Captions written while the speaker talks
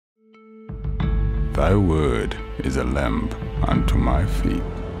Thy word is a lamp unto my feet,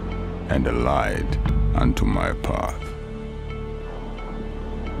 and a light unto my path.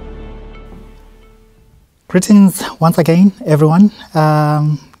 Greetings once again, everyone.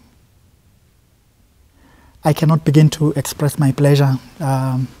 I cannot begin to express my pleasure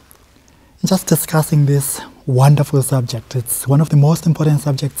in just discussing this wonderful subject. It's one of the most important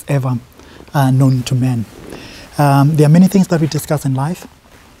subjects ever known to men. There are many things that we discuss in life.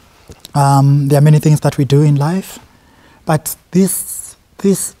 There are many things that we do in life, but this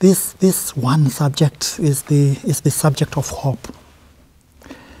one subject is the subject of hope.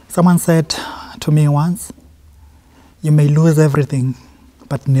 Tomeone said to me once, "You may lose everything,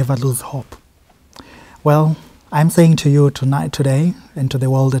 but never lose hope." Well, I'm saying to you today, and to the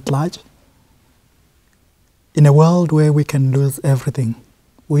world at large, in a world where we can lose everything,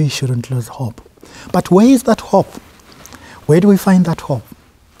 we shouldn't lose hope. But where is that hope? Where do we find that hope?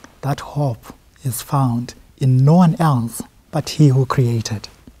 That hope is found in no one else but He who created.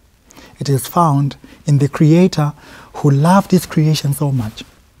 It is found in the Creator who loved His creation so much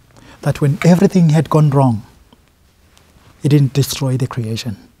that when everything had gone wrong, He didn't destroy the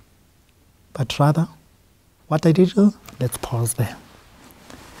creation. But rather, what did He do? Let's pause there.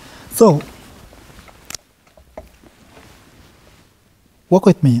 So, walk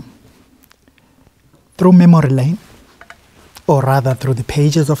with me through memory lane, or rather through the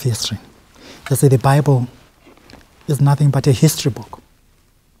pages of history. You see, the Bible is nothing but a history book.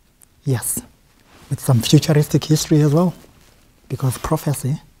 Yes, with some futuristic history as well, because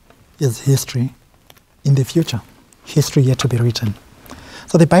prophecy is history in the future, history yet to be written.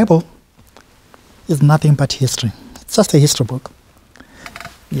 So the Bible is nothing but history. It's just a history book.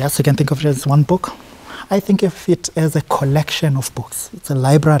 Yes, you can think of it as one book. I think of it as a collection of books. It's a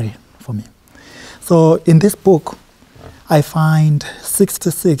library for me. So in this book, I find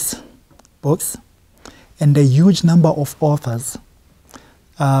 66 books and a huge number of authors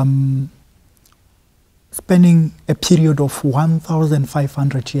spending a period of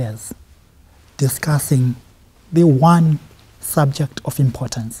 1,500 years discussing the one subject of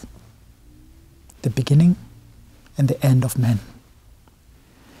importance: the beginning and the end of man.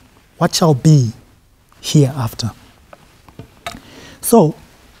 What shall be hereafter? So,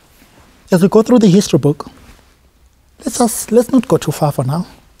 as we go through the history book, let's not go too far for now.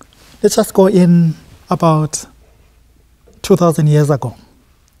 Let's just go in about 2,000 years ago.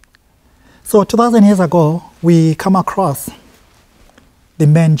 So 2,000 years ago, we come across the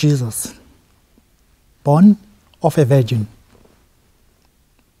man Jesus, born of a virgin.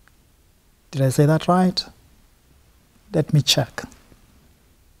 Did I say that right? Let me check.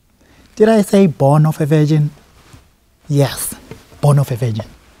 Did I say born of a virgin? Yes, born of a virgin.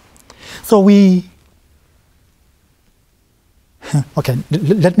 So okay,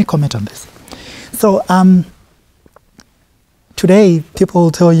 let me comment on this. So today people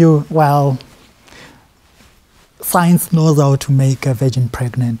tell you, well, science knows how to make a virgin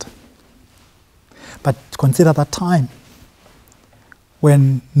pregnant. But consider that time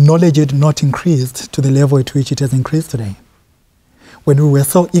when knowledge had not increased to the level at which it has increased today. When we were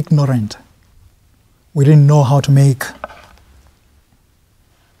so ignorant, we didn't know how to make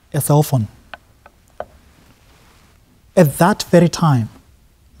a cell phone. At that very time,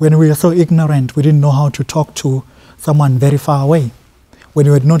 when we were so ignorant, we didn't know how to talk to someone very far away. When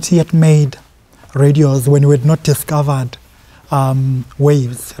we had not yet made radios, when we had not discovered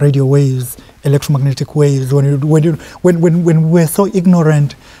waves, radio waves, electromagnetic waves, when we were so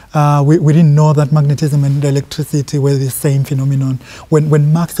ignorant, we didn't know that magnetism and electricity were the same phenomenon.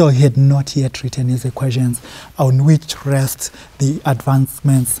 When Maxwell had not yet written his equations, on which rest the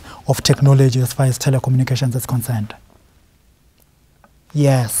advancements of technology as far as telecommunications is concerned.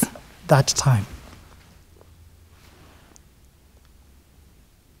 Yes, that time.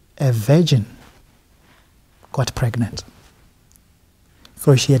 A virgin got pregnant.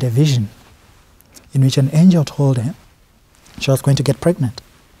 So she had a vision in which an angel told her she was going to get pregnant.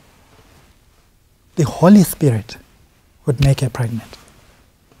 The Holy Spirit would make her pregnant.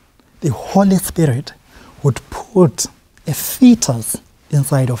 The Holy Spirit would put a fetus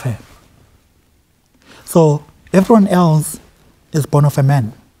inside of her. So everyone else is born of a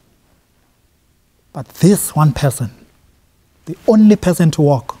man. But this one person, the only person to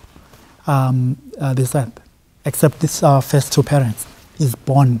walk this earth, except these first two parents, is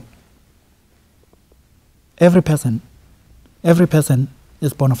born. Every person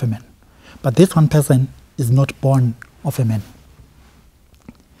is born of a man. But this one person is not born of a man.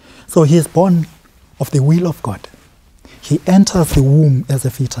 So he is born of the will of God. He enters the womb as a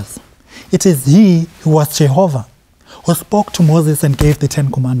fetus. It is he who was Jehovah, who spoke to Moses and gave the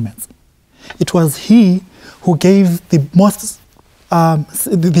 10 Commandments. It was he who gave the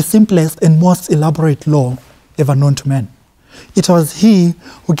simplest and most elaborate law ever known to man. It was he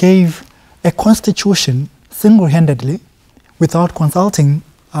who gave a constitution single-handedly, without consulting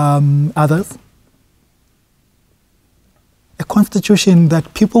others. A constitution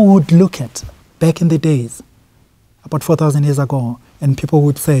that people would look at back in the days, about 4,000 years ago, and people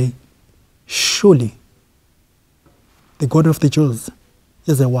would say, surely the God of the Jews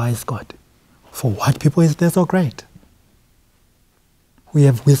is a wise God. For what people is there so great? We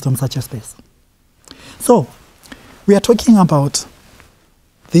have wisdom such as this. So, we are talking about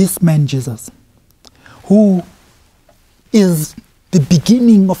this man Jesus, who is the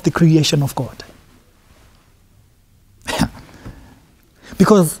beginning of the creation of God.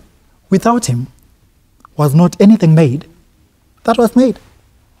 Because without him was not anything made that was made.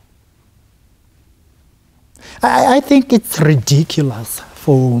 I think it's ridiculous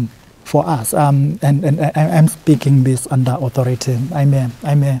for us, and I'm speaking this under authority. I'm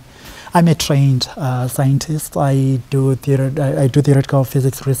a trained scientist. I do theoretical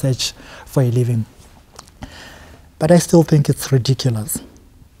physics research for a living. But I still think it's ridiculous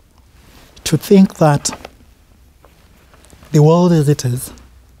to think that the world as it is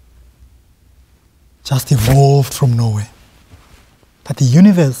just evolved from nowhere. That the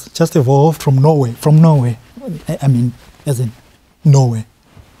universe just evolved from nowhere. I mean, as in nowhere.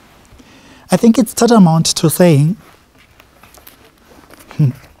 I think it's tantamount to saying,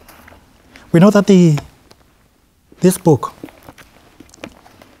 we know that this book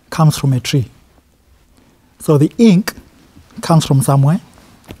comes from a tree. So the ink comes from somewhere.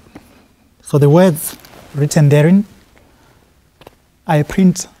 So the words written therein, I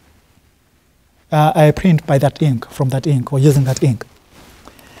print by that ink, from that ink, or using that ink.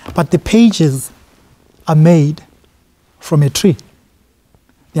 But the pages are made from a tree.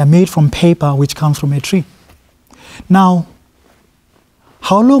 They are made from paper which comes from a tree. Now,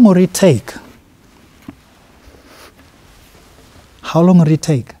 how long will it take? How long will it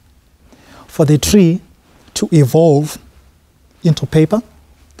take for the tree to evolve into paper,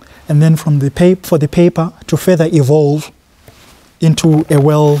 and then from for the paper to further evolve into a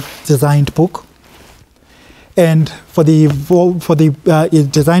well-designed book, and for the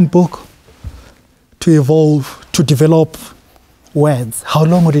designed book to evolve, to develop words? How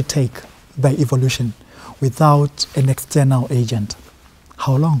long would it take by evolution without an external agent?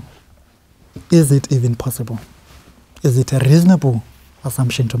 How long? Is it even possible? Is it a reasonable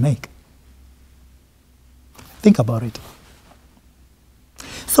assumption to make? Think about it.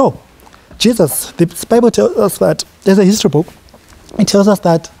 So, Jesus, the Bible tells us that, there's a history book, it tells us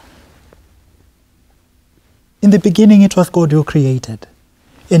that in the beginning it was God who created.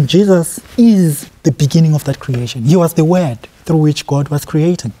 And Jesus is the beginning of that creation. He was the word through which God was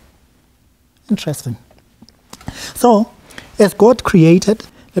creating. Interesting. So, as God created,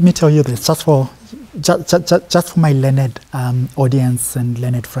 let me tell you this, just for my learned audience and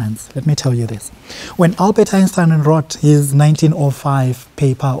learned friends, let me tell you this. When Albert Einstein wrote his 1905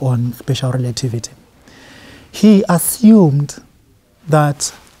 paper on special relativity, he assumed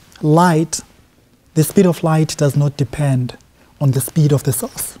that light, the speed of light does not depend on the speed of the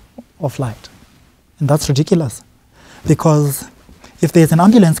source of light. And that's ridiculous. Because if there's an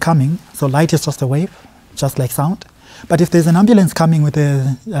ambulance coming, so light is just a wave, just like sound. But if there's an ambulance coming with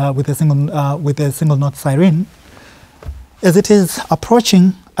a single note siren, as it is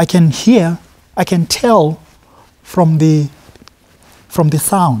approaching, I can tell from the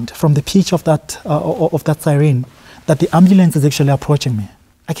sound, from the pitch of that siren, that the ambulance is actually approaching me.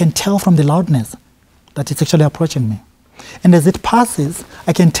 I can tell from the loudness that it's actually approaching me. And as it passes,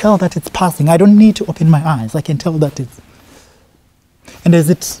 I can tell that it's passing. I don't need to open my eyes. I can tell that it's... And as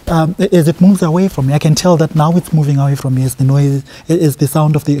it moves away from me, I can tell that now it's moving away from me as the noise, as the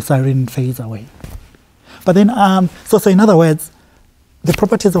sound of the siren fades away. But then, so in other words, the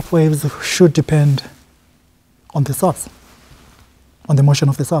properties of waves should depend on the source, on the motion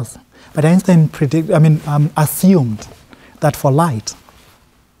of the source. But Einstein assumed that for light,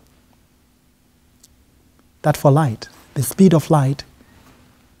 the speed of light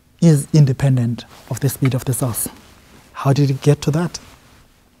is independent of the speed of the source. How did he get to that?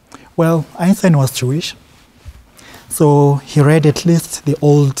 Well, Einstein was Jewish, so he read at least the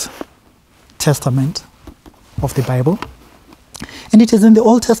Old Testament of the Bible. And it is in the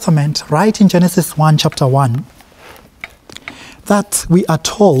Old Testament, right in Genesis 1, chapter 1, that we are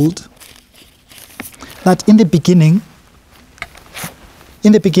told that in the beginning,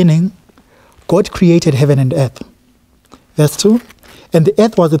 God created heaven and earth. Verse 2, And the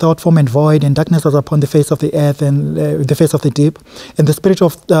earth was without form and void, and darkness was upon the face of the earth and the face of the deep. And the Spirit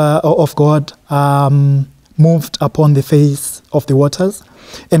of God moved upon the face of the waters.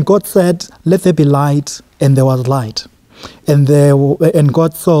 And God said, "Let there be light," and there was light. And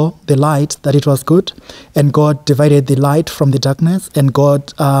God saw the light, that it was good. And God divided the light from the darkness. And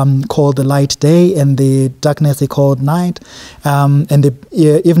God called the light day, and the darkness He called night. And the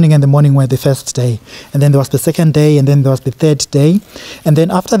evening and the morning were the first day. And then there was the second day, and then there was the third day. And then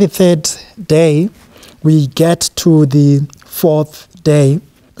after the third day, we get to the fourth day.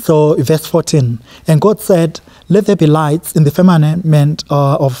 So verse 14. And God said, "Let there be lights in the firmament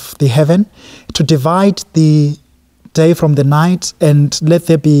of the heaven to divide the day from the night, and let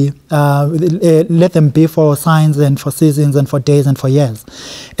them be for signs and for seasons and for days and for years,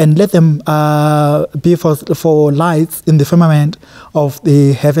 and let them be for lights in the firmament of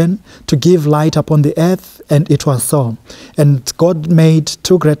the heaven to give light upon the earth." And it was so. And God made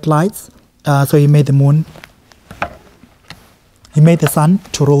two great lights. So He made the moon. He made the sun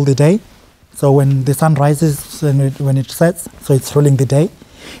to rule the day. So when the sun rises and when it sets, so it's ruling the day.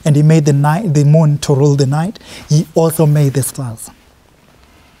 And He made the moon to rule the night. He also made the stars.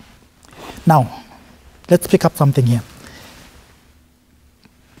 Now, let's pick up something here.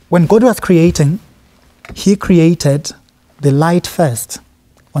 When God was creating, He created the light first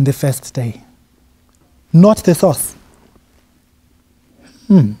on the first day, not the source.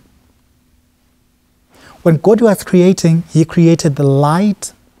 When God was creating, He created the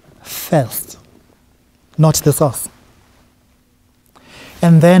light first, not the source.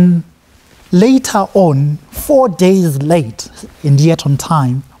 And then later on, 4 days late, and yet on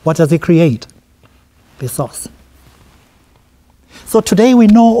time, what does He create? The source. So today we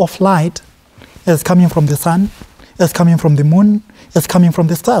know of light as coming from the sun, as coming from the moon, as coming from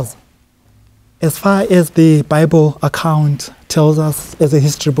the stars. As far as the Bible account tells us as a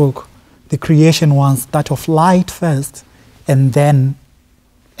history book, the creation was that of light first, and then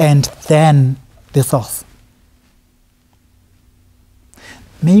the source.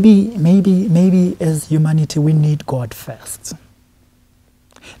 Maybe as humanity we need God first.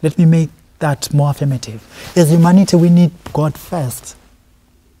 Let me make that more affirmative. As humanity we need God first.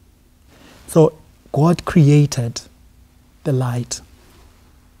 So God created the light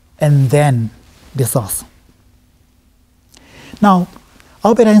and then the source. Now,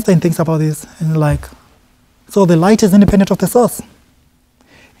 Albert Einstein thinks about this and so the light is independent of the source.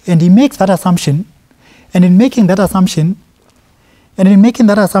 And he makes that assumption, and in making that assumption,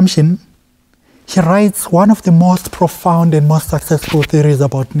 he writes one of the most profound and most successful theories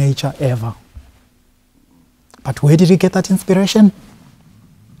about nature ever. But where did he get that inspiration?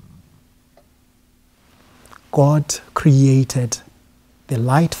 God created the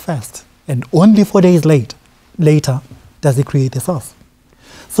light first, and only 4 days later does He create the source.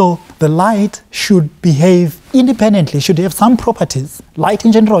 So the light should behave independently, should have some properties. Light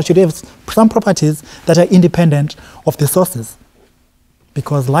in general should have some properties that are independent of the sources,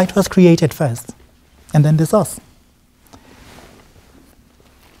 because light was created first and then the source.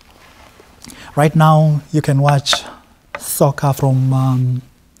 Right now you can watch soccer from,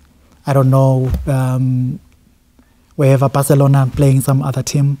 wherever, Barcelona playing some other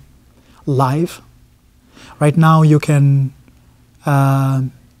team live. Right now you can,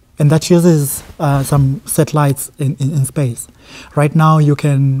 and that uses some satellites in space. Right now you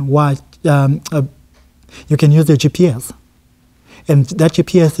can watch, you can use the GPS. And that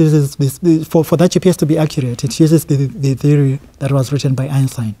GPS uses for that GPS to be accurate, it uses the theory that was written by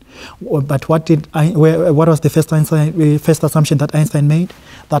Einstein. But what was the first assumption that Einstein made?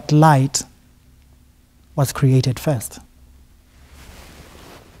 That light was created first,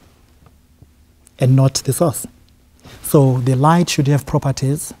 and not the source. So the light should have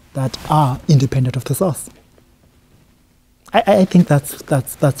properties that are independent of the source. I think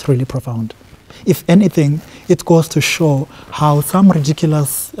that's really profound. If anything, it goes to show how some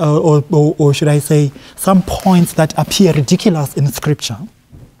ridiculous, or should I say, some points that appear ridiculous in Scripture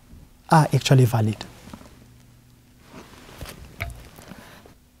are actually valid.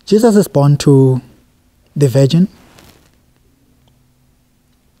 Jesus is born to the Virgin,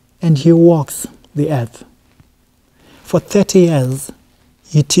 and He walks the earth. For 30 years,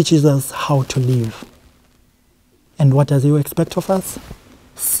 He teaches us how to live. And what does He expect of us?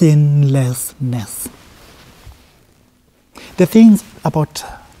 Sinlessness. The things about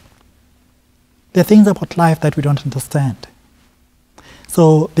life that we don't understand.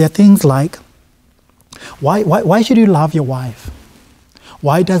 So there are things like, why should you love your wife?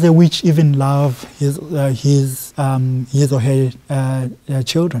 Why does a witch even love his or her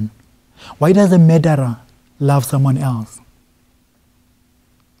children? Why does a murderer love someone else?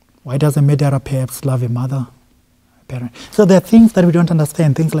 Why does a murderer perhaps love a mother, a parent? So there are things that we don't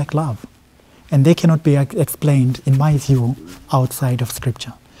understand, things like love. And they cannot be explained, in my view, outside of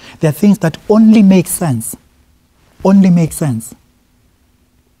Scripture. There are things that only make sense when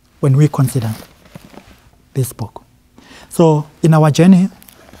we consider this book. So in our journey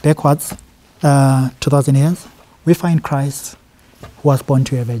backwards, 2,000 years, we find Christ who was born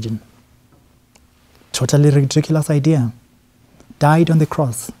to a virgin. Totally ridiculous idea. Died on the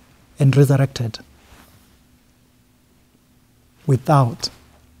cross and resurrected without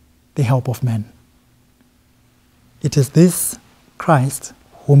the help of men. It is this Christ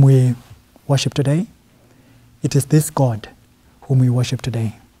whom we worship today. It is this God whom we worship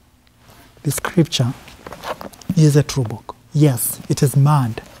today. The Scripture is a true book. Yes, it is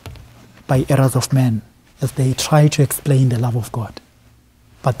marred by errors of men as they try to explain the love of God.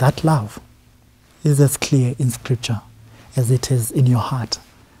 But that love is as clear in Scripture as it is in your heart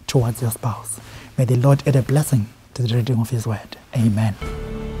towards your spouse. May the Lord add a blessing to the reading of His word. Amen.